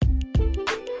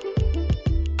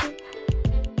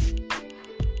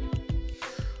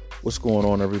What's going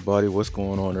on, everybody? What's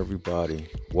going on, everybody?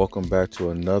 Welcome back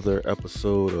to another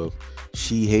episode of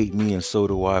She Hate Me and So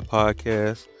Do I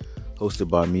podcast, hosted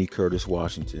by me, Curtis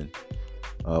Washington.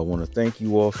 I want to thank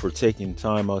you all for taking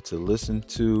time out to listen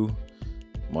to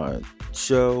my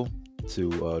show,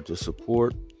 to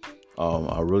support.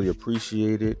 I really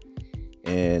appreciate it,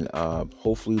 and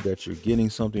hopefully that you're getting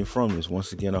something from this.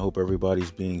 Once again, I hope everybody's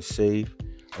being safe.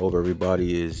 I hope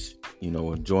everybody is,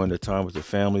 enjoying the time with the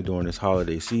family during this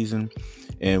holiday season.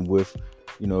 And with,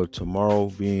 tomorrow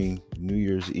being New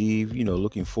Year's Eve,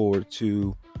 looking forward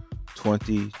to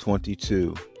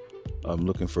 2022. I'm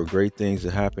looking for great things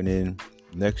to happen in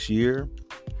next year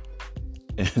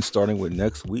and starting with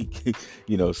next week,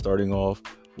 starting off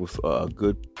with a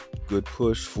good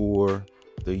push for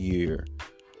the year.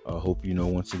 I hope,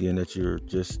 once again, that you're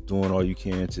just doing all you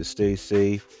can to stay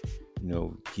safe.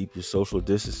 Keep your social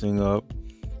distancing up,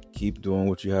 keep doing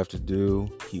what you have to do,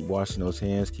 keep washing those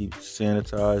hands, keep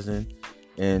sanitizing,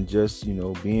 and just,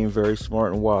 being very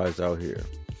smart and wise out here.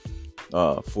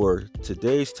 For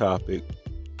today's topic,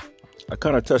 I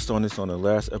kind of touched on this on the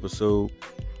last episode,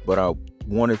 but I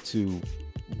wanted to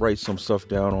write some stuff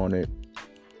down on it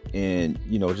and,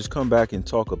 just come back and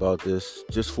talk about this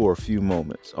just for a few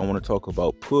moments. I want to talk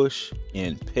about push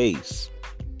and pace.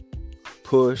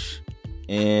 Push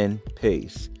and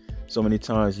pace. So many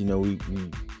times, we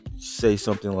say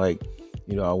something like,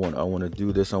 I want to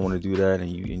do this, I want to do that, and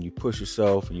you push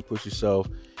yourself and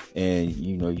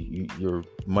you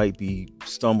might be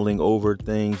stumbling over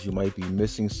things, you might be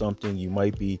missing something, you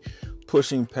might be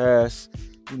pushing past,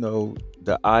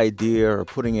 the idea, or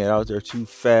putting it out there too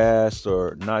fast,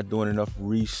 or not doing enough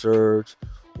research,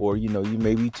 or you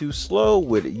may be too slow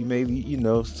with it. You may be,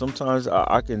 sometimes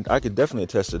I can definitely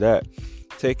attest to that.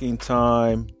 Taking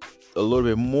time, a little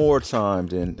bit more time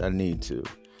than I need to.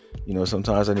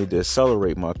 Sometimes I need to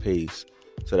accelerate my pace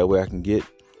so that way I can get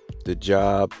the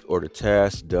job or the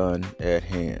task done at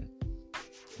hand.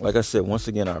 Like I said, once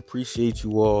again, I appreciate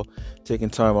you all taking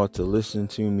time out to listen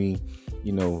to me,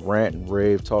 rant and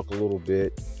rave, talk a little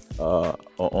bit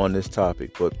on this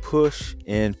topic. But push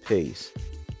and pace.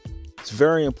 It's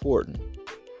very important.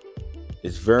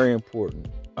 It's very important.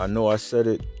 I know I said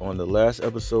it on the last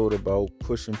episode about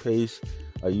push and pace.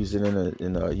 I use it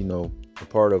in a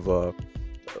part of a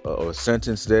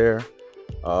sentence there.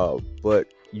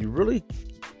 But you really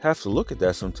have to look at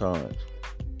that sometimes.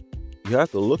 You have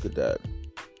to look at that.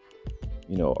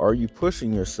 Are you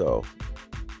pushing yourself?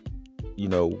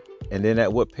 And then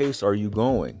at what pace are you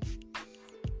going?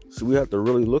 So we have to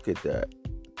really look at that.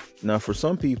 Now, for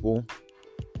some people,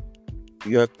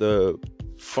 you have to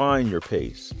find your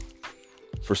pace.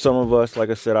 For some of us, like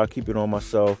I said, I'll keep it on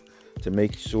myself to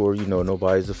make sure,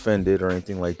 nobody's offended or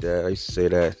anything like that. I used to say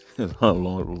that a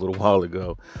little while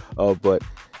ago. But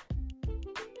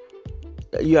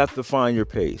you have to find your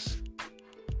pace.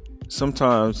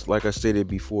 Sometimes, like I stated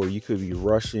before, you could be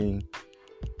rushing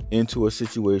into a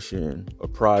situation, a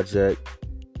project,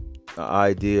 an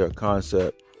idea, a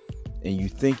concept, and you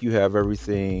think you have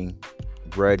everything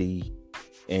ready,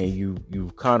 and you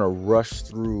kind of rush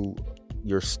through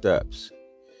your steps.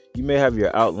 You may have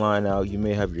your outline out, you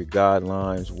may have your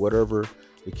guidelines, whatever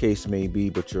the case may be,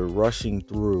 but you're rushing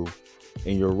through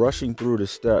the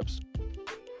steps,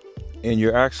 and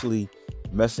you're actually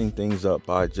messing things up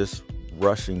by just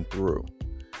rushing through.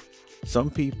 Some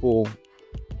people,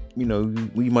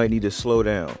 we might need to slow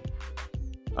down.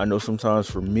 I know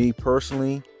sometimes for me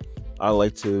personally, I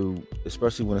like to,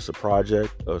 especially when it's a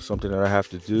project or something that I have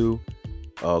to do,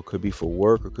 could be for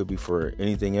work or could be for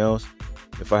anything else.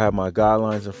 If I have my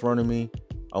guidelines in front of me,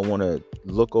 I want to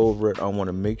look over it. I want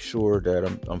to make sure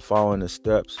that I'm following the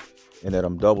steps and that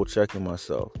I'm double checking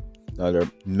myself. Now, there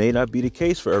may not be the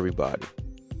case for everybody.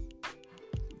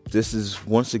 This is,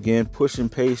 once again, push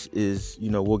and pace is,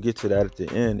 we'll get to that at the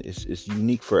end. It's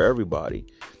unique for everybody.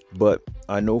 But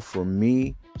I know for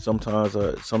me, sometimes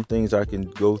some things I can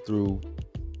go through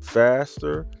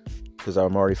faster because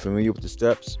I'm already familiar with the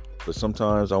steps. But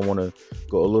sometimes I want to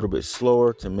go a little bit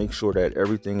slower to make sure that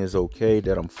everything is okay,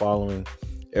 that I'm following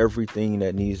everything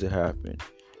that needs to happen.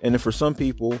 And then for some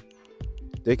people,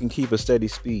 they can keep a steady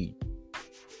speed.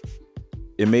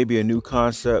 It may be a new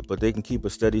concept, but they can keep a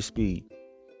steady speed.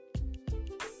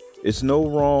 It's no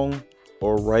wrong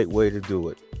or right way to do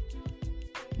it.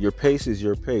 Your pace is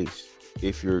your pace.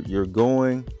 If you're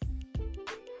going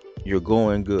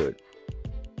good.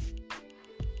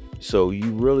 So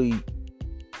you really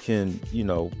can,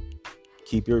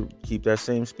 keep that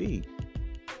same speed.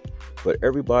 But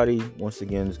everybody, once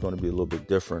again, is going to be a little bit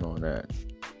different on that.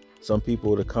 Some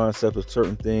people, the concept of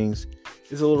certain things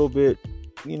is a little bit,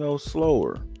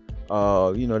 slower.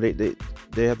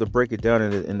 they have to break it down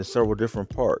into several different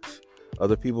parts.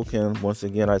 Other people can, once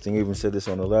again, I think I even said this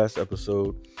on the last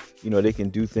episode, they can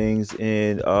do things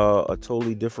in a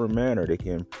totally different manner. They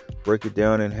can break it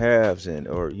down in halves and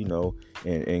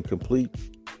complete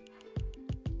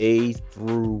A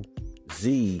through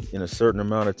Z in a certain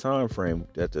amount of time frame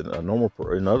that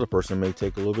another person may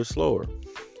take a little bit slower.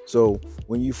 So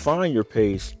when you find your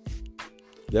pace,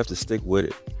 you have to stick with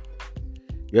it.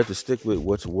 You have to stick with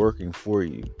what's working for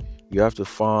you. You have to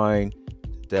find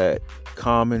that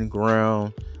common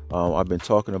ground. I've been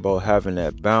talking about having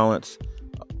that balance.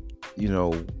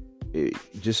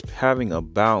 Just having a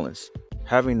balance,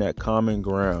 having that common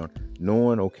ground,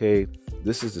 knowing, okay,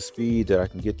 this is the speed that I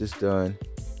can get this done.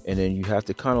 And then you have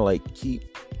to kind of like keep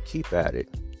at it.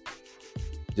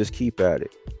 Just keep at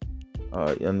it.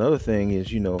 Another thing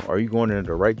is, are you going in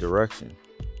the right direction?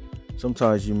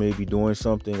 Sometimes you may be doing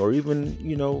something, or even,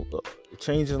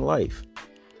 changing life.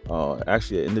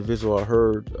 Actually, an individual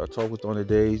I talked with on the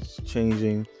day,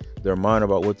 changing their mind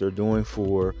about what they're doing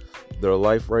for their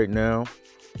life right now,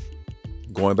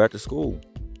 going back to school.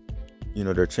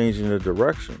 They're changing their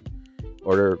direction,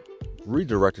 or they're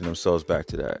redirecting themselves back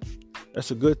to that.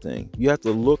 That's a good thing. You have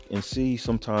to look and see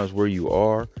sometimes where you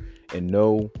are and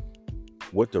know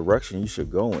what direction you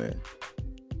should go in.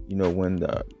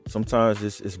 Sometimes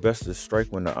it's best to strike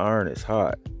when the iron is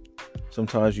hot.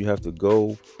 Sometimes you have to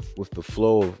go with the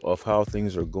flow of how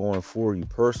things are going for you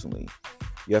personally.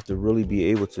 You have to really be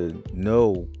able to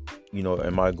know,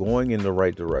 am I going in the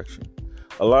right direction?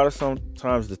 A lot of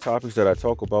sometimes the topics that I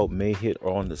talk about may hit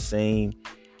on the same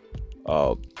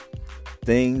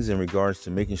things in regards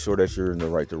to making sure that you're in the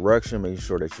right direction, making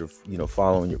sure that you're,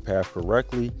 following your path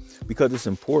correctly, because it's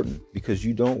important, because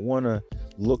you don't want to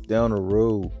look down the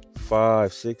road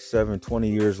 5, 6, 7, 20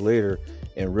 years later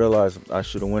and realize I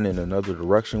should have went in another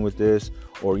direction with this,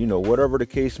 or, whatever the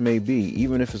case may be.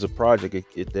 Even if it's a project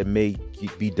that may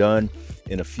be done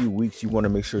in a few weeks, you want to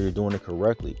make sure you're doing it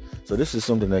correctly. So this is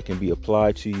something that can be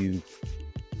applied to you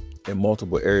in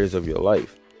multiple areas of your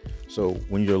life. So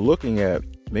when you're looking at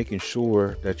making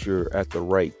sure that you're at the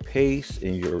right pace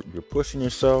and you're pushing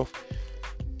yourself,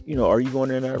 are you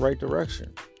going in that right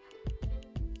direction?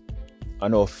 I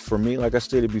know for me, like I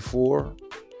stated before,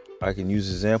 I can use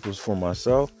examples for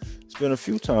myself. It's been a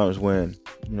few times when,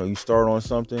 you start on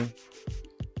something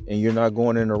and you're not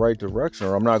going in the right direction,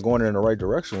 or I'm not going in the right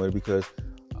direction with it because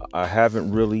I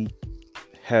haven't really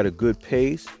had a good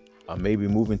pace. I may be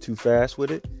moving too fast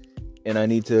with it. And I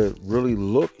need to really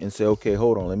look and say, okay,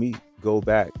 hold on, let me go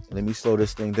back. Let me slow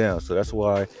this thing down. So that's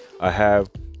why I have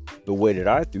the way that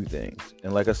I do things.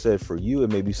 And like I said, for you,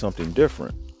 it may be something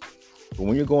different. But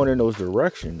when you're going in those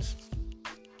directions,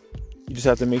 you just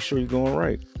have to make sure you're going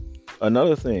right.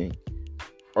 Another thing,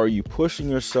 are you pushing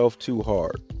yourself too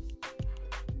hard?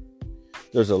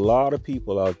 There's a lot of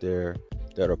people out there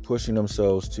that are pushing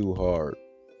themselves too hard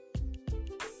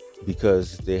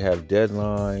because they have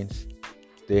deadlines.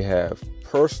 They have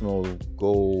personal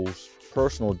goals,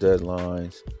 personal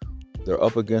deadlines. They're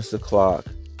up against the clock.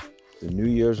 The New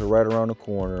Year's are right around the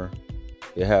corner.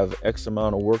 They have X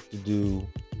amount of work to do,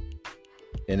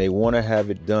 and they want to have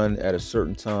it done at a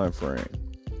certain time frame.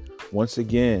 Once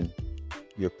again,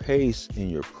 your pace and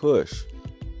your push,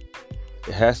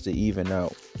 it has to even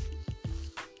out.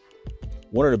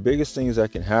 One of the biggest things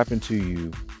that can happen to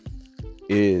you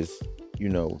is,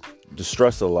 the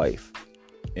stress of life.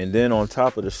 And then on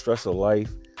top of the stress of life,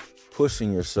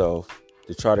 pushing yourself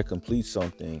to try to complete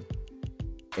something,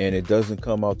 and it doesn't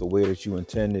come out the way that you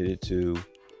intended it to.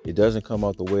 It doesn't come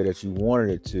out the way that you wanted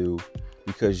it to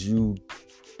because you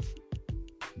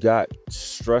got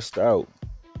stressed out.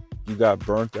 You got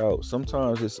burnt out.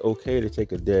 Sometimes it's okay to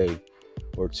take a day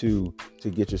or two to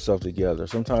get yourself together.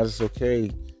 Sometimes it's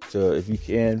okay to, if you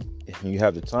can, if you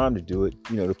have the time to do it,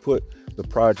 to put the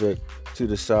project to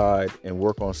the side and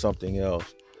work on something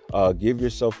else. Give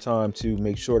yourself time to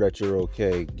make sure that you're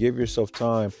okay. Give yourself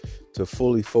time to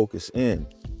fully focus in.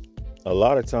 A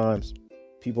lot of times,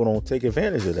 people don't take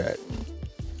advantage of that.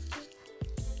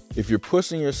 If you're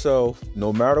pushing yourself,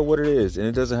 no matter what it is, and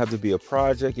it doesn't have to be a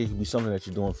project, it could be something that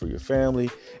you're doing for your family.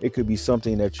 It could be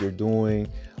something that you're doing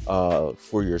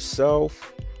for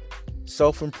yourself,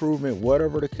 self-improvement,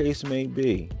 whatever the case may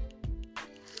be.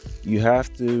 You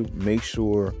have to make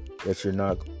sure that you're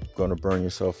not going to burn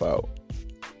yourself out.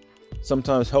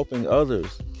 Sometimes helping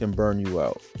others can burn you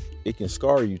out. It can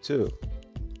scar you too.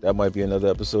 That might be another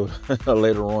episode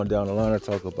later on down the line. I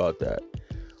talk about that.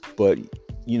 But,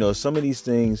 some of these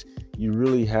things you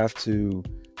really have to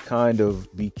kind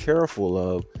of be careful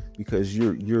of, because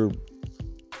you're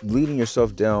leading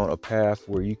yourself down a path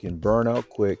where you can burn out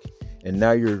quick. And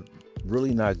now you're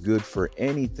really not good for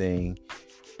anything,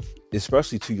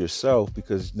 especially to yourself,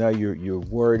 because now you're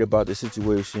worried about the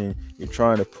situation. You're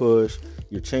trying to push,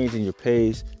 you're changing your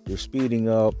pace, you're speeding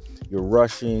up, you're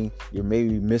rushing, you're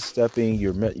maybe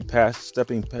misstepping,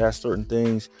 stepping past certain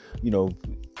things.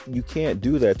 You can't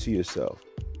do that to yourself,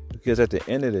 because at the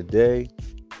end of the day,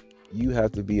 you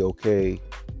have to be okay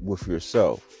with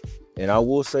yourself. And I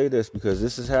will say this, because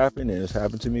this has happened and it's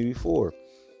happened to me before.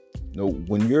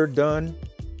 When you're done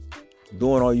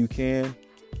doing all you can,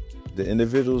 the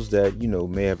individuals that,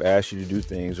 may have asked you to do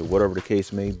things or whatever the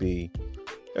case may be,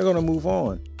 they're going to move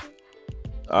on.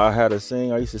 I had a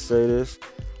saying, I used to say this,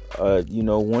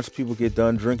 once people get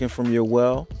done drinking from your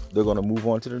well, they're going to move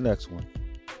on to the next one.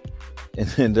 And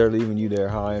then they're leaving you there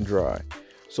high and dry.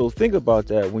 So think about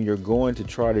that when you're going to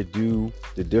try to do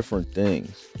the different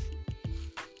things.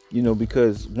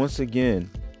 Because once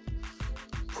again,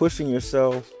 pushing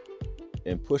yourself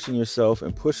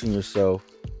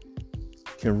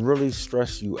can really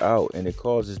stress you out, and it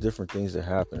causes different things to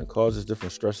happen. It causes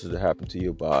different stresses to happen to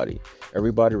your body.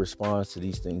 Everybody responds to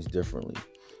these things differently.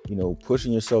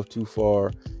 Pushing yourself too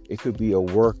far, it could be a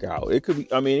workout. It could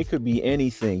be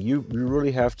anything. You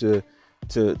really have to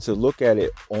look at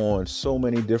it on so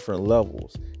many different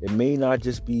levels. It may not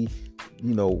just be,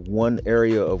 one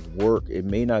area of work. It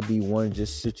may not be one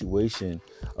just situation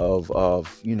of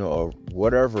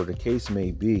whatever the case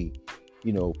may be.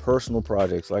 Personal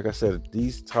projects. Like I said,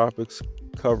 these topics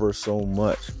cover so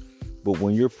much. But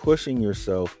when you're pushing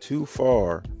yourself too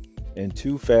far and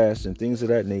too fast and things of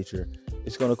that nature,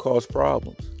 it's going to cause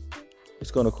problems. It's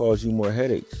going to cause you more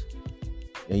headaches.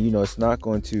 And, it's not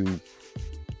going to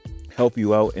help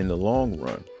you out in the long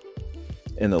run.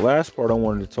 And the last part I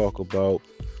wanted to talk about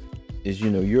is,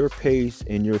 your pace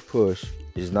and your push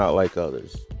is not like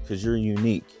others, because you're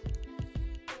unique.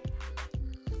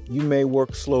 You may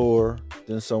work slower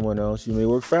than someone else. You may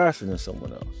work faster than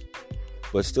someone else.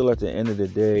 But still, at the end of the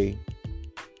day,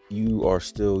 you are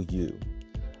still you.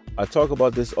 I talk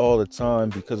about this all the time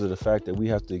because of the fact that we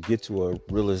have to get to a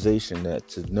realization that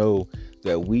to know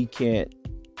that we can't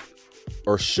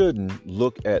or shouldn't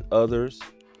look at others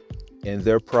and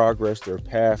their progress, their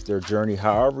path, their journey,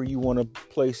 however you want to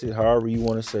place it, however you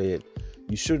want to say it.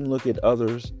 You shouldn't look at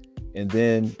others and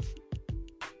then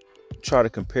try to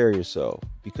compare yourself,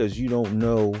 because you don't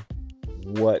know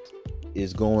what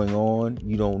is going on.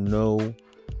 You don't know,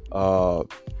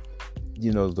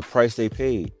 the price they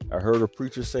paid. I heard a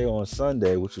preacher say on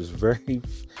Sunday, which was very,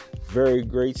 very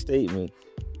great statement.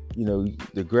 Sometimes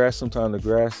the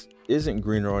grass isn't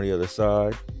greener on the other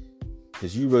side,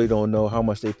 because you really don't know how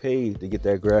much they paid to get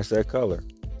that grass that color.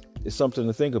 It's something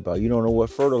to think about. You don't know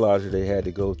what fertilizer they had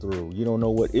to go through. You don't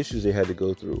know what issues they had to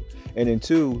go through. And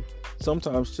then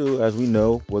sometimes too, as we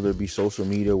know, whether it be social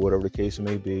media, whatever the case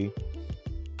may be,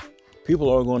 people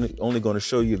are only going to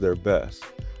show you their best.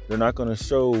 They're not going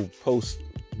to post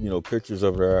pictures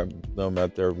of them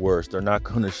at their worst. They're not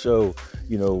going to show,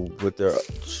 what their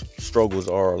struggles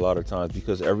are a lot of times,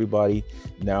 because everybody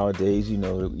nowadays,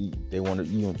 they want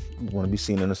to be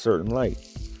seen in a certain light.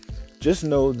 Just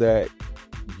know that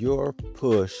your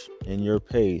push and your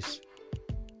pace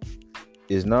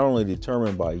is not only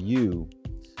determined by you,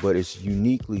 but it's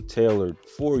uniquely tailored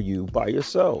for you by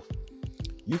yourself.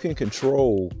 You can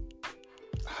control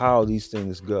how these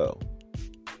things go.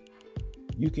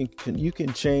 You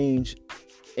can change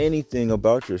anything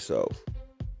about yourself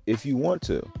if you want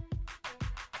to.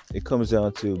 It comes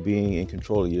down to being in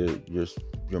control of your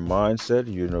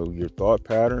mindset, your thought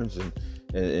patterns,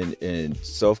 and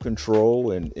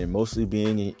self-control, and mostly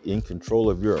being in control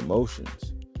of your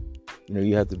emotions.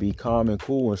 You have to be calm and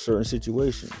cool in certain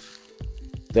situations.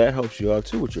 That helps you out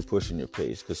too with your push and your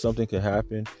pace, because something can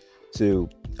happen to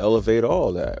elevate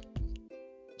all that.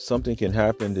 Something can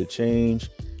happen to change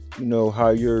how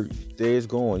your day is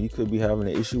going. You could be having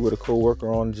an issue with a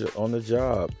coworker on the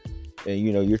job, and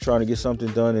you're trying to get something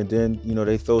done, and then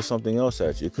they throw something else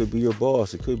at you. It could be your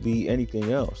boss. It could be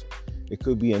anything else. It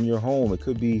could be in your home. It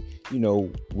could be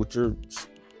with your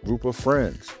group of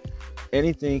friends.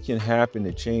 Anything can happen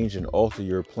to change and alter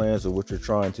your plans of what you're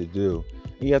trying to do,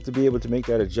 and you have to be able to make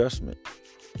that adjustment.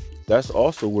 That's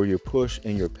also where your push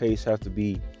and your pace have to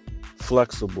be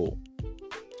flexible.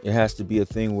 It has to be a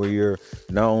thing where you're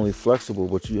not only flexible,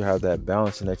 but you have that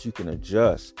balance and that you can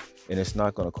adjust. And it's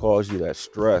not going to cause you that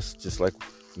stress, just like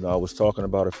I was talking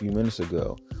about a few minutes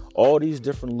ago. All these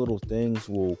different little things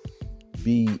will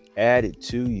be added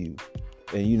to you.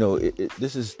 And,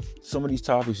 this is some of these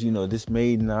topics, this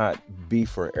may not be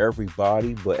for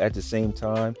everybody, but at the same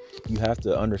time, you have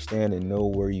to understand and know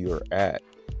where you're at,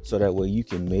 so that way you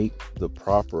can make the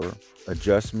proper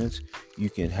adjustments. You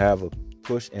can have a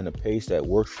push in a pace that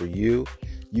works for you,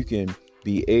 you can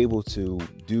be able to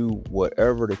do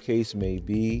whatever the case may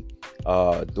be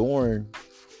during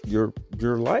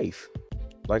your life.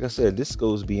 Like I said, this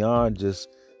goes beyond just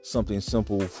something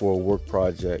simple for a work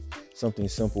project, something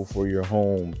simple for your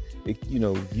home.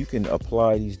 You can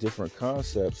apply these different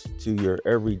concepts to your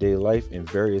everyday life in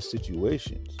various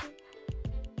situations.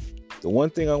 The one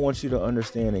thing I want you to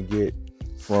understand and get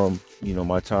from,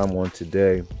 my time on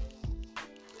today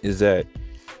is that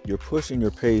your push and your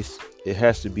pace, it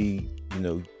has to be,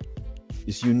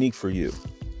 it's unique for you.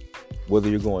 Whether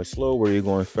you're going slow or you're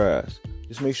going fast,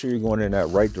 just make sure you're going in that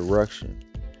right direction.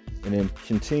 And then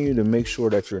continue to make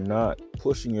sure that you're not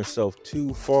pushing yourself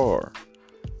too far,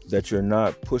 that you're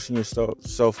not pushing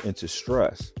yourself into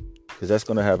stress, because that's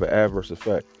going to have an adverse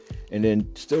effect. And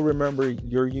then still remember,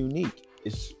 you're unique.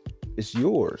 It's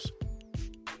yours.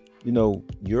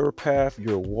 Your path,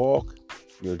 your walk,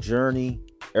 your journey,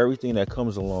 everything that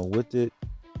comes along with it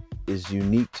is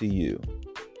unique to you.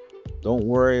 Don't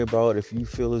worry about if you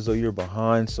feel as though you're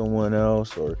behind someone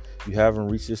else or you haven't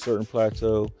reached a certain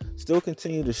plateau. Still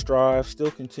continue to strive, still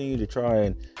continue to try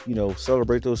and,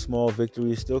 celebrate those small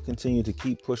victories, still continue to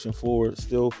keep pushing forward,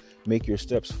 still make your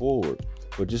steps forward.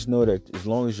 But just know that as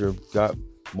long as you've got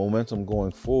momentum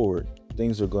going forward,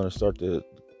 things are going to start to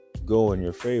go in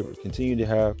your favor. Continue to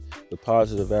have the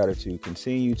positive attitude.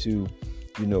 Continue to,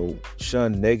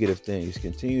 shun negative things.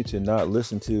 Continue to not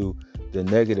listen to the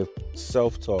negative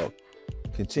self-talk.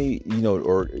 Continue,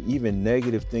 or even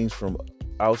negative things from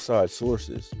outside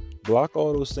sources. Block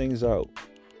all those things out.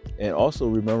 And also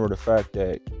remember the fact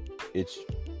that it's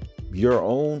your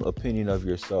own opinion of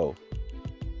yourself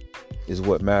is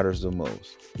what matters the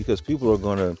most. Because people are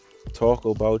going to talk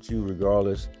about you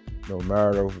regardless, no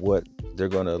matter what. They're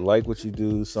going to like what you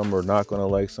do. Some are not going to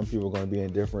like. Some people are going to be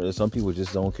indifferent. And some people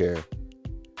just don't care.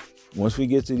 Once we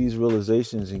get to these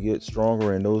realizations and get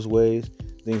stronger in those ways,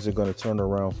 things are going to turn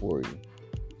around for you.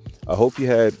 I hope you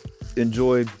had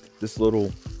enjoyed this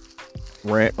little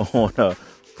rant on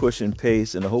push and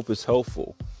pace, and I hope it's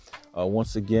helpful.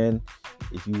 Once again,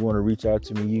 if you want to reach out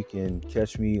to me, you can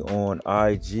catch me on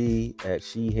IG at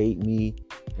She Hate Me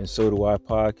and So Do I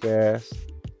Podcast.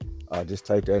 Just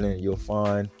type that in, you'll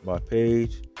find my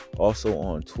page. Also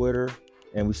on Twitter,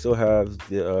 and we still have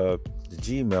the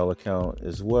Gmail account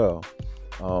as well.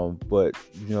 But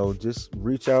just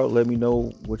reach out, let me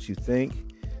know what you think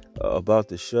about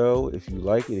the show. If you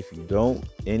like it, if you don't,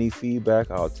 any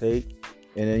feedback I'll take.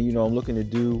 And then I'm looking to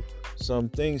do some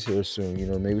things here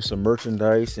soon. Maybe some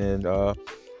merchandise, and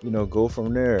go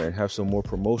from there and have some more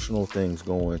promotional things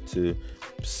going to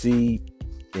see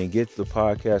and get the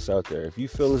podcast out there. If you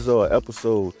feel as though an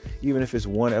episode, even if it's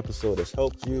one episode, has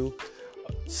helped you,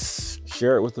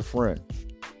 share it with a friend.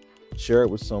 Share it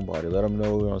with somebody. Let them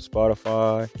know we're on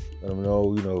Spotify. Let them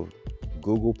know,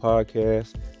 Google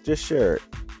Podcasts. Just share it.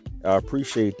 I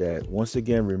appreciate that. Once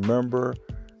again, remember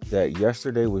that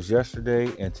yesterday was yesterday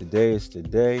and today is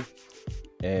today.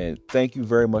 And thank you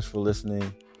very much for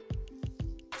listening.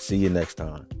 See you next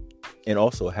time. And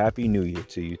also, Happy New Year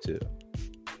to you too.